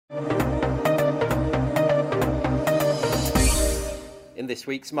this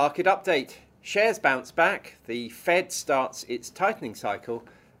week's market update. Shares bounce back, the Fed starts its tightening cycle,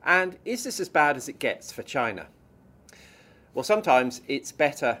 and is this as bad as it gets for China? Well, sometimes it's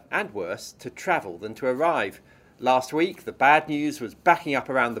better and worse to travel than to arrive. Last week, the bad news was backing up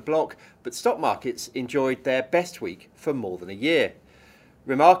around the block, but stock markets enjoyed their best week for more than a year.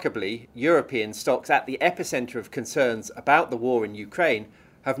 Remarkably, European stocks at the epicenter of concerns about the war in Ukraine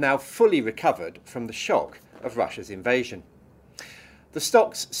have now fully recovered from the shock of Russia's invasion. The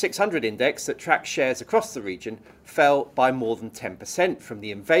Stoxx 600 index that tracks shares across the region fell by more than 10% from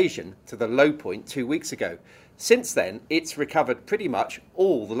the invasion to the low point 2 weeks ago. Since then, it's recovered pretty much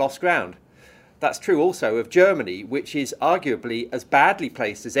all the lost ground. That's true also of Germany, which is arguably as badly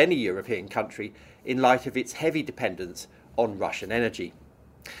placed as any European country in light of its heavy dependence on Russian energy.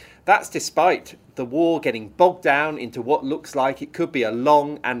 That's despite the war getting bogged down into what looks like it could be a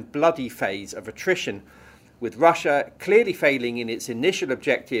long and bloody phase of attrition, with Russia clearly failing in its initial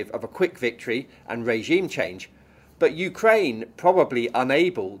objective of a quick victory and regime change, but Ukraine probably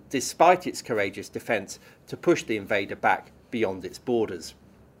unable, despite its courageous defence, to push the invader back beyond its borders.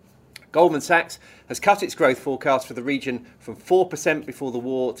 Goldman Sachs has cut its growth forecast for the region from 4% before the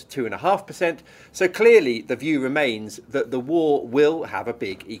war to 2.5%, so clearly the view remains that the war will have a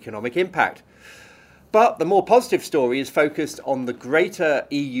big economic impact. But the more positive story is focused on the greater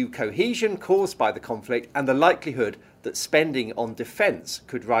EU cohesion caused by the conflict and the likelihood that spending on defence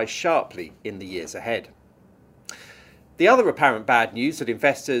could rise sharply in the years ahead. The other apparent bad news that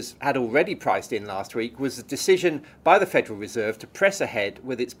investors had already priced in last week was the decision by the Federal Reserve to press ahead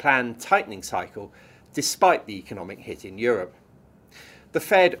with its planned tightening cycle despite the economic hit in Europe. The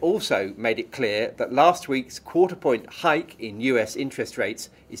Fed also made it clear that last week's quarter-point hike in US interest rates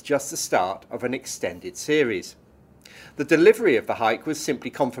is just the start of an extended series. The delivery of the hike was simply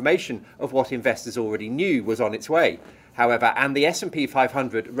confirmation of what investors already knew was on its way, however, and the S&P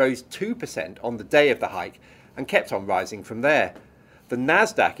 500 rose 2% on the day of the hike and kept on rising from there. The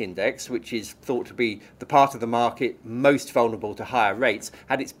Nasdaq index, which is thought to be the part of the market most vulnerable to higher rates,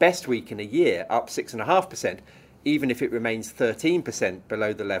 had its best week in a year, up 6.5%, even if it remains 13%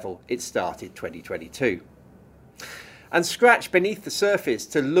 below the level it started 2022. And scratch beneath the surface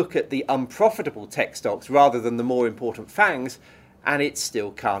to look at the unprofitable tech stocks rather than the more important FANGs, and it's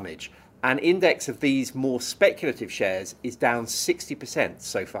still carnage. An index of these more speculative shares is down 60%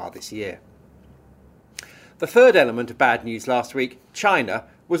 so far this year. The third element of bad news last week, China,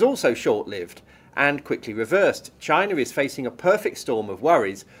 was also short-lived and quickly reversed. China is facing a perfect storm of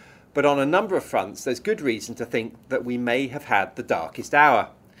worries, but on a number of fronts there's good reason to think that we may have had the darkest hour.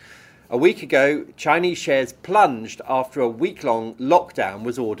 A week ago, Chinese shares plunged after a week-long lockdown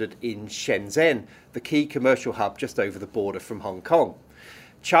was ordered in Shenzhen, the key commercial hub just over the border from Hong Kong.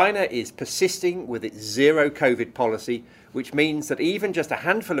 China is persisting with its zero COVID policy, which means that even just a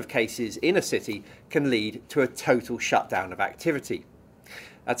handful of cases in a city can lead to a total shutdown of activity.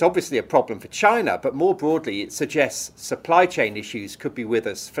 That's obviously a problem for China, but more broadly it suggests supply chain issues could be with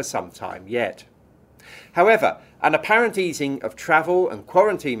us for some time yet. However, an apparent easing of travel and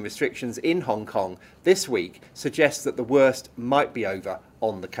quarantine restrictions in Hong Kong this week suggests that the worst might be over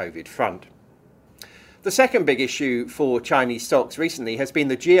on the COVID front. The second big issue for Chinese stocks recently has been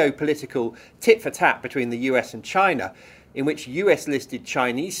the geopolitical tit-for-tat between the US and China, in which US-listed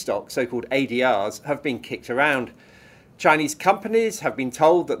Chinese stocks, so-called ADRs, have been kicked around. Chinese companies have been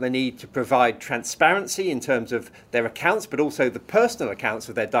told that they need to provide transparency in terms of their accounts, but also the personal accounts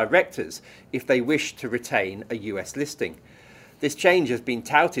of their directors if they wish to retain a US listing. This change has been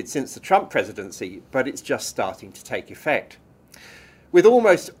touted since the Trump presidency, but it's just starting to take effect. With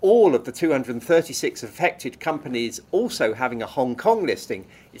almost all of the 236 affected companies also having a Hong Kong listing,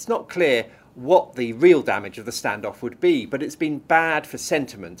 it's not clear what the real damage of the standoff would be, but it's been bad for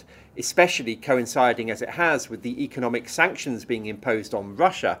sentiment, especially coinciding as it has with the economic sanctions being imposed on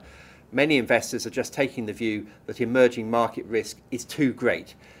Russia. Many investors are just taking the view that emerging market risk is too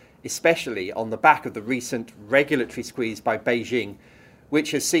great, especially on the back of the recent regulatory squeeze by Beijing,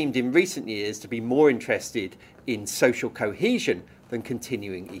 which has seemed in recent years to be more interested in social cohesion than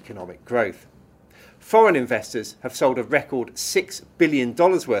continuing economic growth. Foreign investors have sold a record $6 billion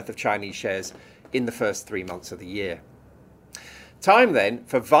worth of Chinese shares in the first 3 months of the year. Time then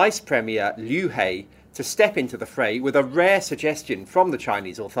for Vice Premier Liu He to step into the fray with a rare suggestion from the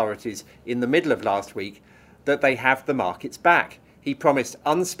Chinese authorities in the middle of last week that they have the markets back. He promised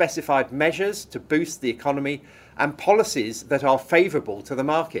unspecified measures to boost the economy and policies that are favourable to the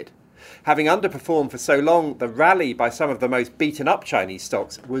market. Having underperformed for so long, the rally by some of the most beaten up Chinese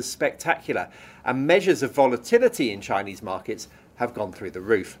stocks was spectacular, and measures of volatility in Chinese markets have gone through the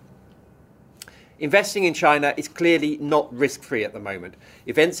roof. Investing in China is clearly not risk-free at the moment.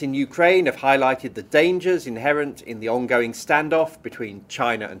 Events in Ukraine have highlighted the dangers inherent in the ongoing standoff between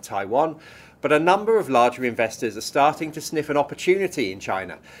China and Taiwan, but a number of larger investors are starting to sniff an opportunity in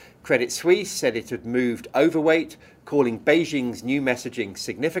China. Credit Suisse said it had moved overweight, calling Beijing's new messaging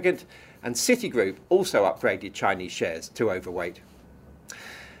significant, and Citigroup also upgraded Chinese shares to overweight.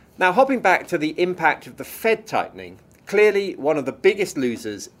 Now, hopping back to the impact of the Fed tightening, clearly one of the biggest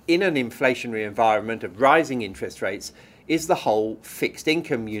losers in an inflationary environment of rising interest rates is the whole fixed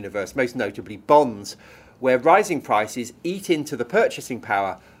income universe, most notably bonds, where rising prices eat into the purchasing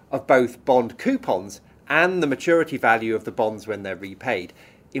power of both bond coupons and the maturity value of the bonds when they're repaid.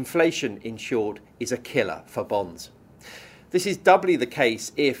 Inflation, in short, is a killer for bonds. This is doubly the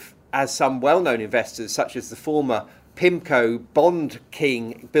case if, as some well-known investors such as the former PIMCO bond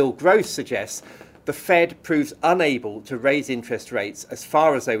king Bill Gross suggests, the Fed proves unable to raise interest rates as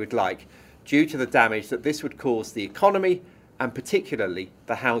far as they would like due to the damage that this would cause the economy and particularly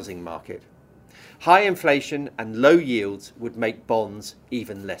the housing market. High inflation and low yields would make bonds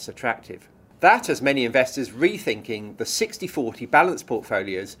even less attractive. That has many investors rethinking the 60-40 balanced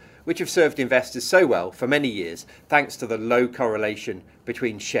portfolios which have served investors so well for many years thanks to the low correlation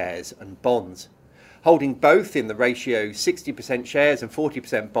between shares and bonds. Holding both in the ratio 60% shares and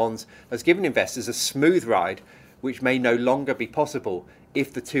 40% bonds has given investors a smooth ride which may no longer be possible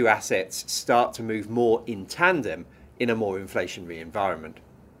if the two assets start to move more in tandem in a more inflationary environment.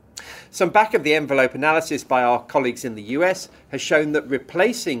 Some back-of-the-envelope analysis by our colleagues in the US has shown that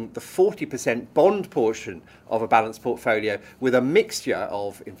replacing the 40% bond portion of a balanced portfolio with a mixture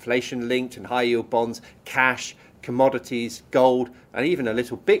of inflation-linked and high-yield bonds, cash, commodities, gold, and even a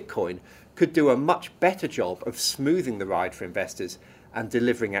little Bitcoin could do a much better job of smoothing the ride for investors and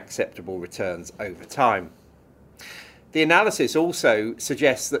delivering acceptable returns over time. The analysis also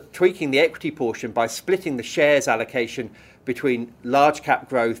suggests that tweaking the equity portion by splitting the shares allocation between large cap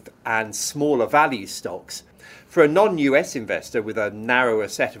growth and smaller value stocks for a non-US investor with a narrower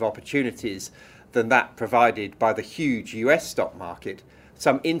set of opportunities than that provided by the huge US stock market,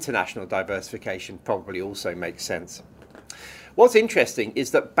 some international diversification probably also makes sense. What's interesting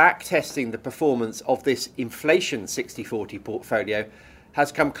is that backtesting the performance of this inflation 60-40 portfolio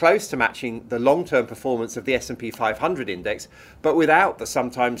has come close to matching the long-term performance of the S&P 500 index, but without the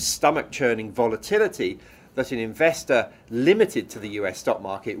sometimes stomach-churning volatility that an investor limited to the US stock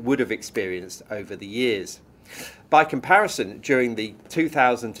market would have experienced over the years. By comparison, during the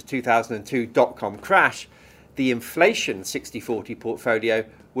 2000 to 2002 dot-com crash, the inflation 60-40 portfolio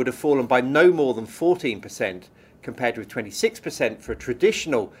would have fallen by no more than 14%, compared with 26% for a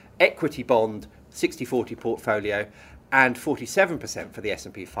traditional equity bond 60-40 portfolio and 47% for the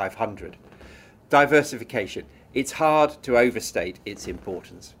S&P 500. Diversification. It's hard to overstate its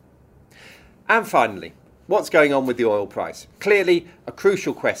importance. And finally, what's going on with the oil price? Clearly a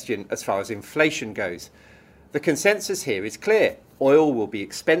crucial question as far as inflation goes. The consensus here is clear. Oil will be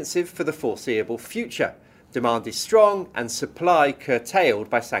expensive for the foreseeable future. Demand is strong and supply curtailed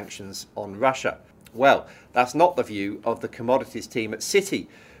by sanctions on Russia. Well, that's not the view of the commodities team at Citi,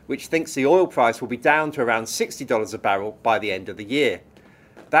 which thinks the oil price will be down to around $60 a barrel by the end of the year.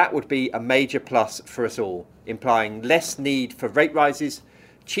 That would be a major plus for us all, implying less need for rate rises,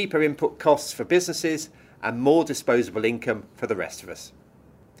 cheaper input costs for businesses, and more disposable income for the rest of us.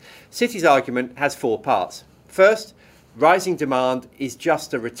 Citi's argument has four parts. First, rising demand is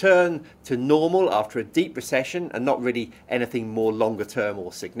just a return to normal after a deep recession and not really anything more longer term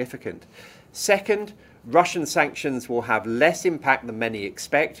or significant. Second, Russian sanctions will have less impact than many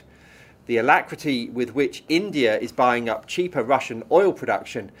expect. The alacrity with which India is buying up cheaper Russian oil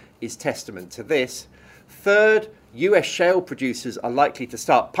production is testament to this. Third, US shale producers are likely to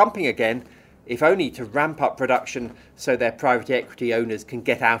start pumping again, if only to ramp up production so their private equity owners can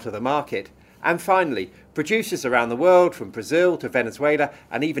get out of the market. And finally, producers around the world, from Brazil to Venezuela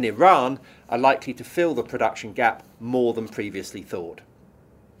and even Iran, are likely to fill the production gap more than previously thought.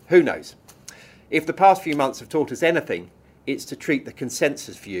 Who knows? If the past few months have taught us anything, it's to treat the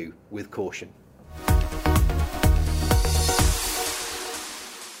consensus view with caution.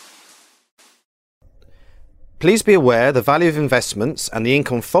 Please be aware the value of investments and the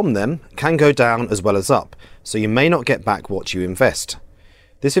income from them can go down as well as up, so you may not get back what you invest.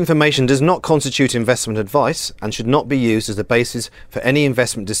 This information does not constitute investment advice and should not be used as the basis for any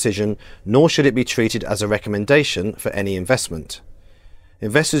investment decision, nor should it be treated as a recommendation for any investment.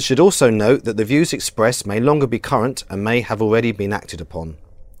 Investors should also note that the views expressed may longer be current and may have already been acted upon.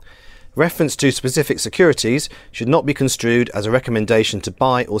 Reference to specific securities should not be construed as a recommendation to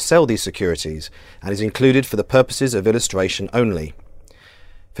buy or sell these securities and is included for the purposes of illustration only.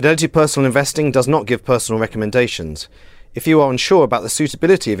 Fidelity Personal Investing does not give personal recommendations. If you are unsure about the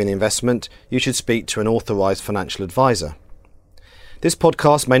suitability of an investment, you should speak to an authorised financial advisor. This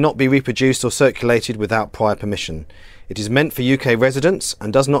podcast may not be reproduced or circulated without prior permission. It is meant for UK residents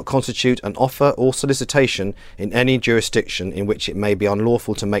and does not constitute an offer or solicitation in any jurisdiction in which it may be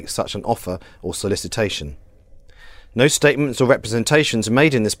unlawful to make such an offer or solicitation. No statements or representations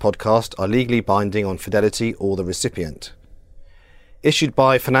made in this podcast are legally binding on Fidelity or the recipient. Issued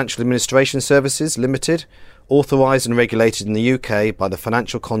by Financial Administration Services Limited, authorised and regulated in the UK by the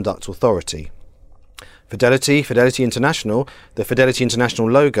Financial Conduct Authority. Fidelity, Fidelity International, the Fidelity International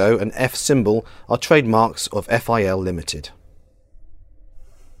logo and F symbol are trademarks of FIL Limited.